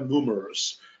 And there are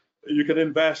numerous. You can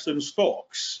invest in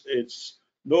stocks. It's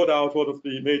no doubt one of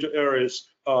the major areas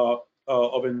of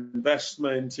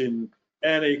investment in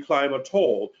any climate at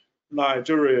all.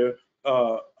 Nigeria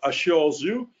assures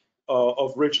you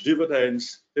of rich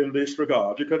dividends in this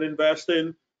regard. You can invest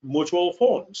in mutual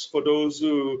funds for those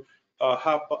who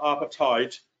have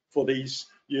appetite for these,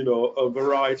 a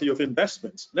variety of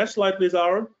investments. Next slide, please,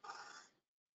 Aaron.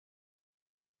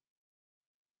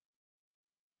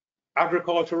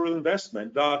 Agricultural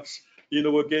investment. That's,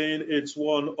 again, it's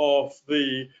one of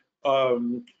the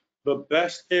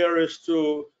best areas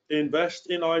to invest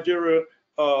in Nigeria.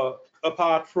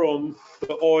 apart from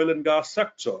the oil and gas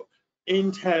sector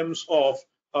in terms of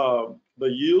the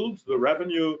yield, the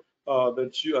revenue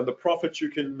that you and the profit you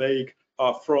can make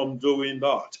from doing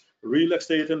that. Real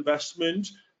estate investment,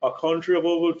 a country of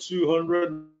over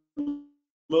 200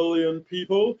 million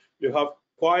people, you have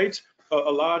quite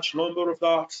a large number of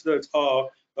that are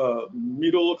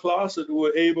middle class that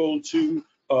were able to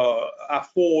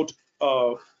afford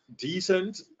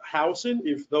decent housing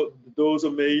if those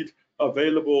are made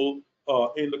available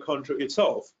in the country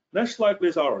itself. Next slide,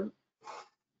 please, Aaron.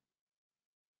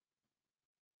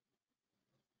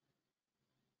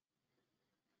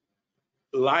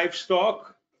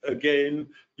 Livestock, again,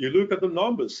 you look at the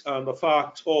numbers and the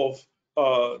fact of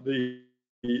the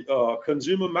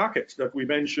consumer market that we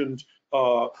mentioned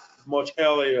much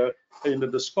earlier in the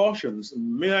discussions.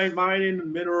 Mining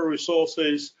and mineral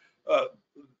resources,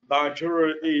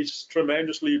 Nigeria is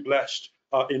tremendously blessed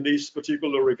in these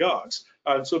particular regards.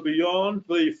 And so beyond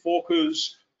the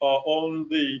focus on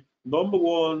the number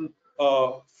one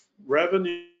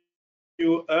revenue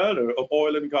earner of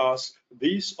oil and gas,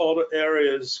 these other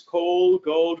areas, coal,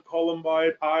 gold,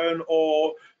 columbite, iron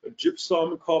ore,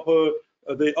 gypsum, copper,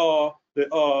 they are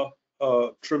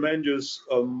tremendous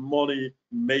money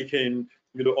making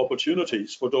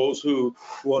opportunities for those who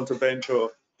want to venture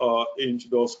into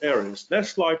those areas.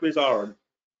 Next slide, please, Aaron.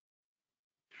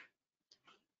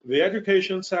 The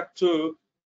education sector,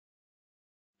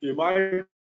 you might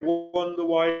wonder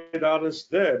why that is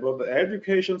there, but the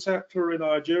education sector in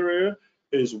Nigeria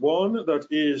is one that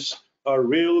is a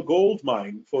real gold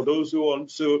mine for those who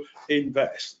want to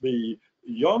invest. The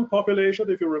young population,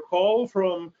 if you recall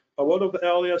from one of the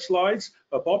earlier slides,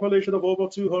 a population of over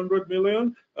 200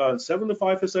 million, and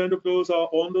 75% of those are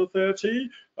under 30.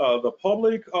 The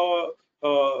public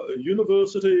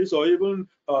universities or even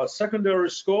secondary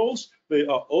schools, they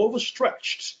are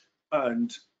overstretched,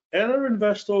 and any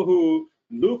investor who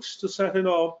looks to setting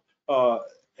up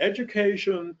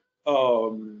education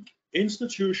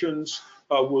institutions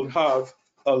will have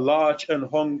a large and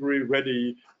hungry,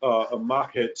 ready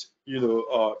market,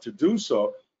 to do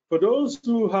so. For those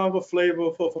who have a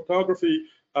flavor for photography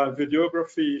and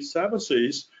videography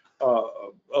services,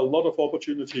 a lot of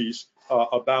opportunities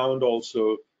abound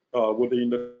also within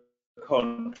the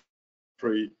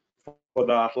country for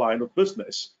that line of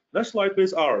business. Next slide,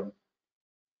 please, Aaron.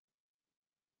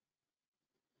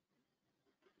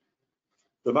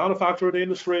 The manufacturing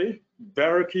industry,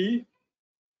 very key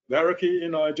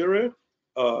in Nigeria.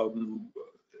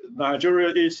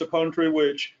 Nigeria is a country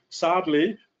which,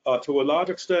 sadly, to a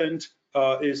large extent,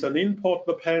 is an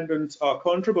import-dependent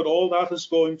country, but all that is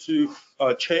going to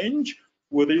change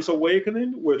with this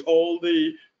awakening, with all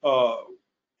the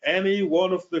any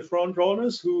one of the front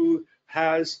runners who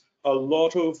has a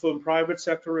lot of private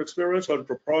sector experience,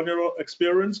 entrepreneurial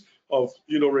experience of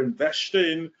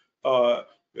investing.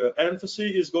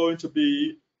 Emphasis is going to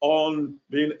be on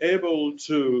being able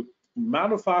to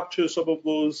manufacture some of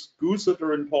those goods that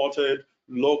are imported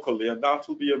locally, and that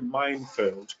will be a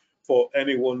minefield for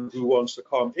anyone who wants to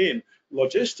come in.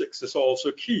 Logistics is also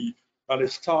key, and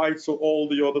it's tied to all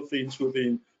the other things we've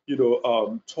been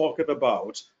talking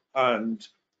about. And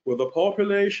with the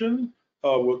population,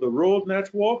 with the road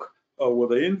network,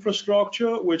 with the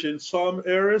infrastructure, which in some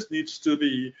areas needs to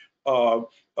be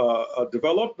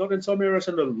developed, not in some areas,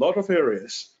 in a lot of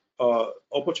areas,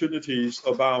 opportunities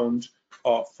abound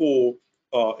for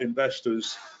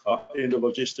investors in the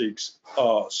logistics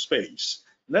space.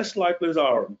 Next slide, please,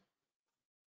 Aaron.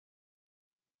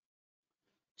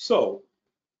 So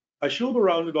I should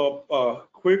round it up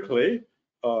quickly.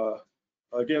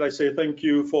 Again, I say thank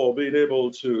you for being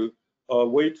able to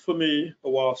wait for me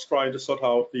whilst trying to sort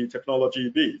out the technology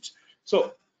bit.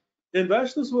 So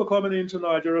investors who are coming into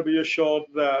Nigeria, be assured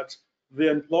that the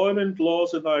employment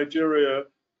laws in Nigeria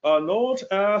are not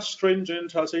as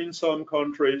stringent as in some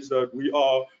countries that we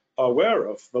are aware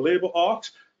of. The Labour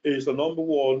Act is the number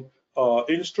one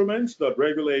instrument that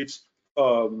regulates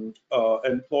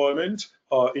employment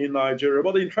in Nigeria.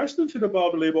 But the interesting thing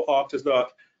about the Labour Act is that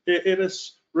it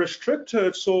is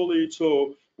restricted solely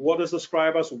to what is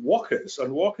described as workers,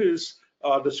 and workers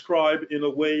are described in a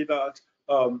way that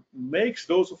makes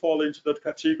those who fall into that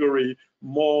category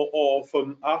more of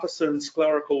artisans,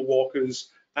 clerical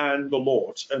workers, and the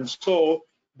lords. And so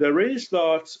there is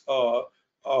that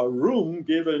room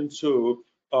given to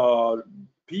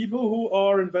people who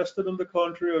are invested in the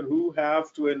country and who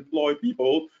have to employ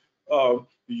people.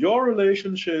 Your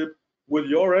relationship with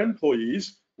your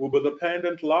employees will be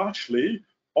dependent largely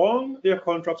on their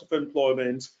contracts of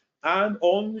employment and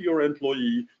on your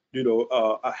employee,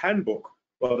 a handbook.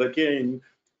 But again,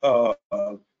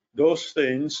 those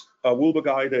things will be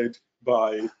guided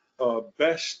by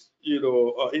best,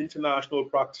 international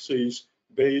practices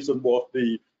based on what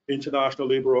the International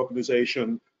Labour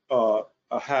Organization have,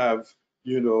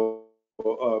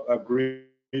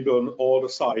 agreed on or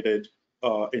decided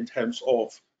in terms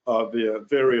of the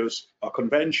various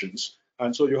conventions.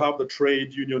 And so you have the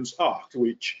Trade Unions Act,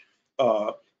 which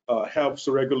helps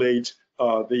to regulate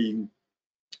the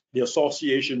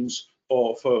associations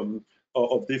of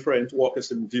different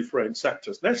workers in different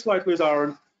sectors. Next slide, please,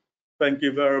 Aaron. Thank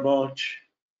you very much.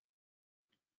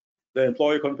 The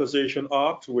Employee Compensation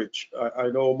Act, which I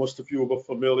know most of you are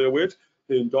familiar with,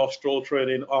 the Industrial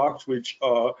Training Act, which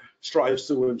strives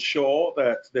to ensure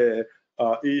that there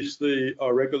is the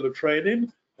regular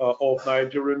training of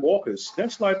Nigerian workers.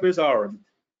 Next slide, please, Aaron.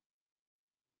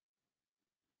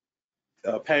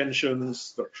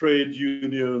 Pensions, the trade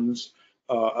unions,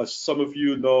 as some of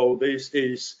you know, this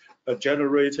is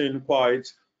generating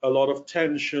quite a lot of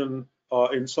tension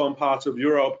in some parts of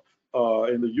Europe.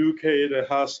 In the UK, there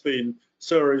has been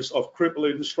series of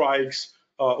crippling strikes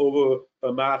over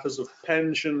matters of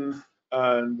pension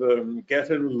and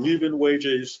getting living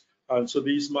wages. And so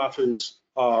these matters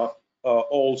are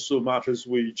also matters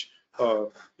which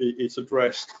it's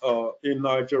addressed in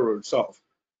Nigeria itself.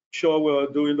 Sure, we're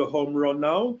doing the home run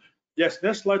now. Yes,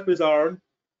 next slide, please, Aaron.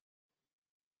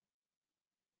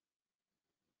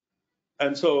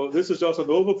 And so this is just an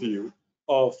overview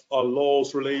of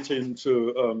laws relating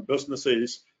to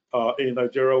businesses in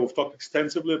Nigeria. We've talked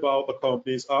extensively about the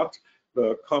Companies Act,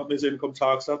 the Companies Income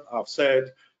Tax Act. I've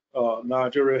said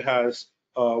Nigeria has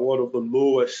one of the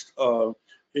lowest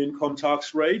income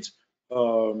tax rates,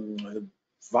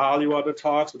 value-added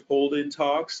tax, withholding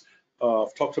tax.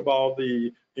 I've talked about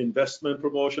the Investment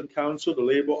Promotion Council, the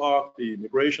Labour Act, the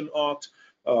Immigration Act,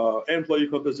 Employee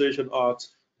Compensation Act,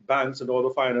 banks and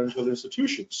other financial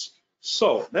institutions.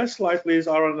 So next slide, please,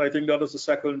 Aaron. I think that is the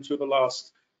second to the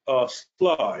last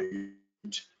slide.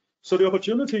 So the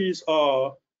opportunities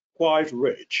are quite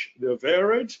rich. They're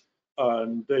varied,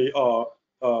 and they are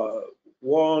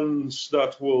ones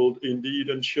that will indeed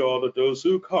ensure that those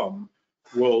who come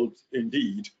will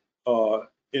indeed,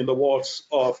 in the words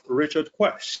of Richard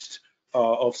Quest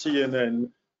of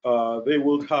CNN, they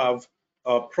will have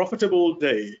a profitable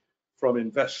day from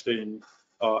investing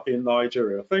in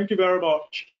Nigeria. Thank you very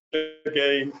much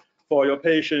again for your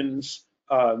patience,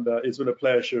 and it's been a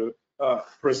pleasure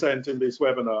presenting this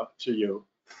webinar to you.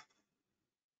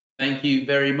 Thank you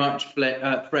very much,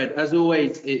 Fred. As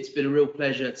always, it's been a real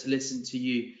pleasure to listen to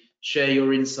you share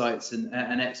your insights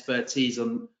and expertise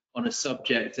on a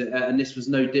subject, and this was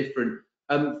no different.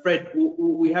 Fred,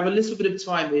 we have a little bit of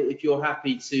time if you're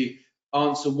happy to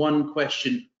answer one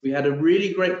question. We had a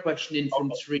really great question in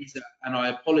from Teresa, and I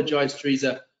apologize,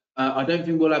 Teresa. I don't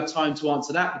think we'll have time to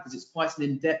answer that because it's quite an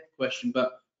in-depth question,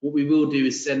 but what we will do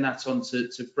is send that on to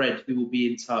Fred, who will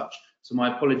be in touch. So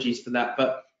my apologies for that.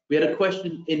 But we had a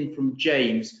question in from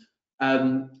James.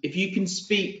 If you can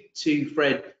speak to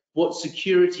Fred, what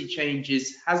security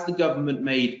changes has the government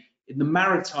made in the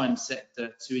maritime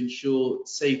sector to ensure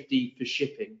safety for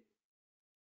shipping?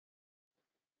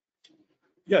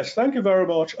 Yes, thank you very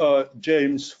much,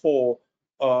 James, for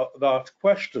that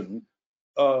question.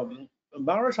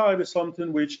 Maritime is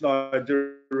something which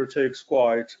Nigeria takes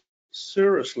quite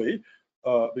seriously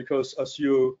because, as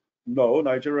you know,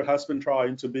 Nigeria has been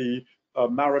trying to be a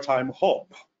maritime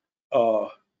hub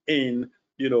in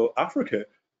Africa.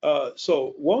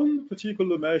 So one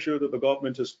particular measure that the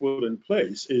government has put in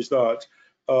place is that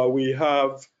we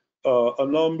have a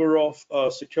number of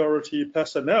security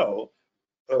personnel,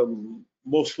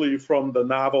 mostly from the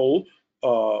naval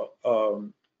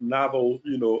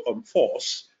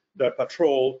force that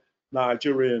patrol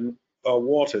Nigerian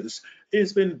waters.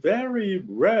 It's been very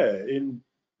rare in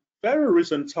very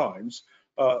recent times.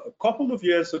 A couple of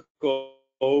years ago,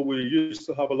 we used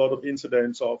to have a lot of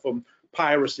incidents of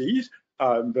piracy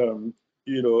and a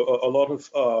lot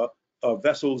of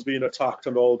vessels being attacked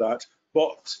and all that,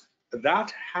 but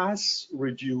that has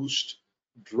reduced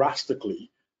drastically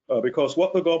because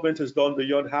what the government has done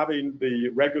beyond having the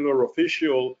regular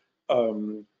official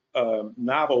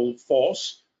naval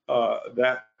force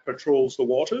that patrols the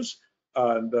waters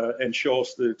and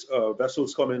ensures that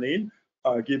vessels coming in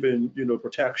are given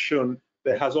protection,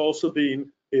 there has also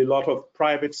been a lot of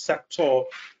private sector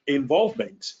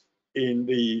involvement in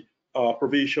the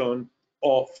provision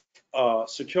of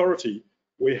security.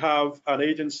 We have an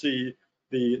agency,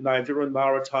 the Nigerian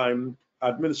Maritime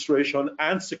Administration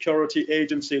and Security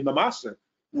Agency, NAMASA,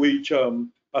 which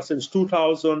since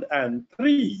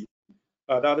 2003,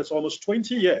 that is almost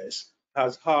 20 years,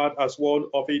 has had as one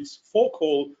of its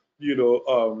focal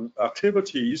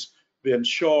activities, the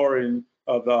ensuring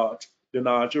that the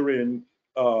Nigerian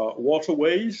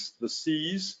waterways, the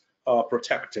seas, are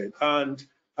protected. And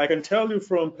I can tell you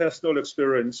from personal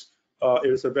experience,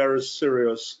 it is a very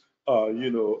serious,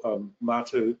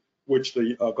 matter which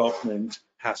the government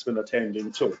has been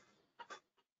attending to.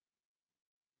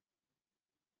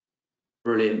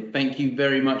 Brilliant. Thank you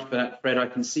very much for that, Fred. I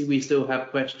can see we still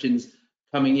have questions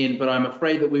coming in, but I'm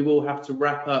afraid that we will have to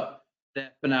wrap up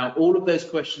there for now. All of those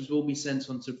questions will be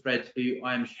sent on to Fred, who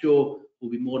I am sure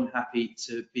will be more than happy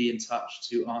to be in touch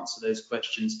to answer those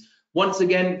questions. Once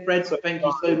again, Fred, thank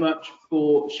you so much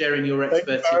for sharing your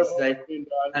expertise today.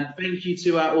 And thank you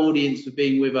to our audience for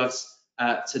being with us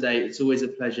today. It's always a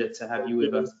pleasure to have you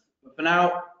with us. But for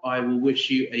now, I will wish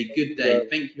you a good day.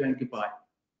 Thank you and goodbye.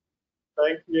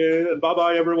 Thank you, and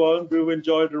bye-bye, everyone. Do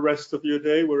enjoy the rest of your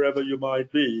day wherever you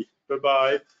might be.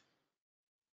 Bye-bye.